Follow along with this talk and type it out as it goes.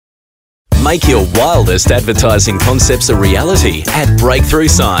Make your wildest advertising concepts a reality at Breakthrough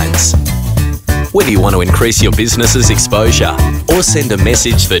Signs. Whether you want to increase your business's exposure or send a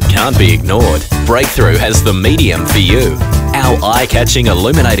message that can't be ignored, Breakthrough has the medium for you. Our eye-catching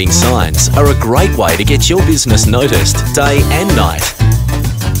illuminating signs are a great way to get your business noticed day and night.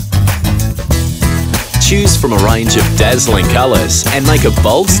 Choose from a range of dazzling colours and make a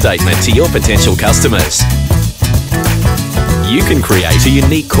bold statement to your potential customers. You can create a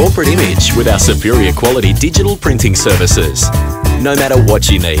unique corporate image with our superior quality digital printing services. No matter what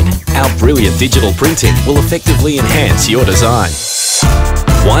you need, our brilliant digital printing will effectively enhance your design.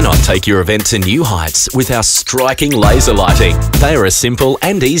 Why not take your event to new heights with our striking laser lighting? They are a simple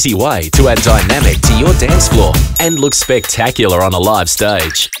and easy way to add dynamic to your dance floor and look spectacular on a live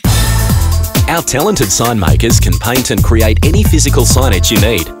stage. Our talented sign makers can paint and create any physical signage you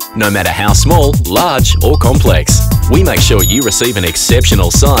need, no matter how small, large or complex. We make sure you receive an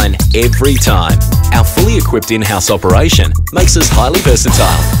exceptional sign every time. Our fully equipped in-house operation makes us highly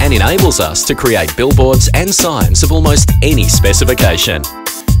versatile and enables us to create billboards and signs of almost any specification.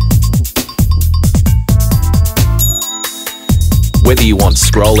 Whether you want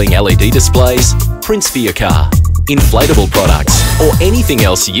scrolling LED displays, prints for your car, inflatable products, or anything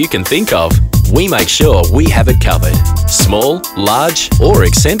else you can think of, we make sure we have it covered. Small, large, or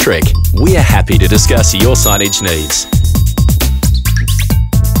eccentric, we are happy to discuss your signage needs.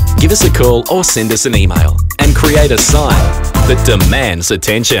 Give us a call or send us an email and create a sign that demands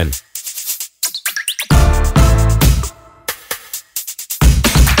attention.